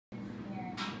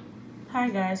Hi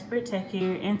guys, Britt Tech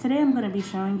here, and today I'm going to be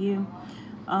showing you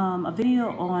a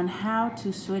video on how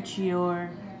to switch your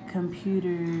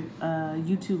computer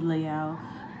YouTube layout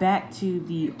back to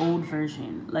the old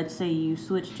version. Let's say you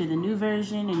switch to the new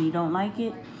version and you don't like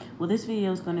it. Well, this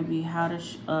video is going to be how to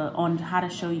on how to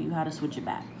show you how to switch it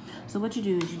back. So what you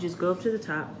do is you just go up to the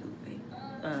top,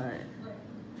 uh,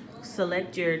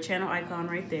 select your channel icon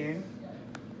right there,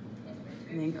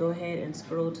 and then go ahead and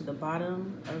scroll to the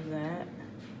bottom of that.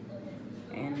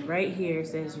 And right here it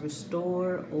says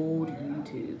restore old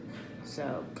YouTube.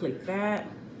 So click that.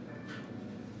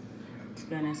 It's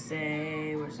gonna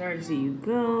say, we're sorry to see you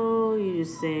go. You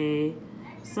just say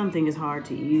something is hard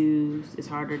to use, it's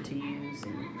harder to use,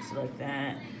 and select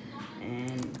that.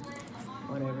 And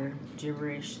whatever,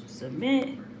 gibberish,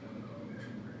 submit.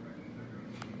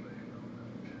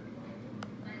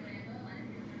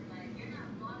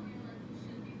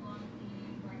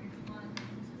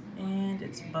 And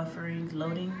it's buffering,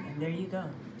 loading, and there you go.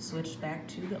 Switched back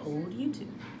to the old YouTube.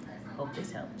 Hope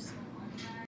this helps.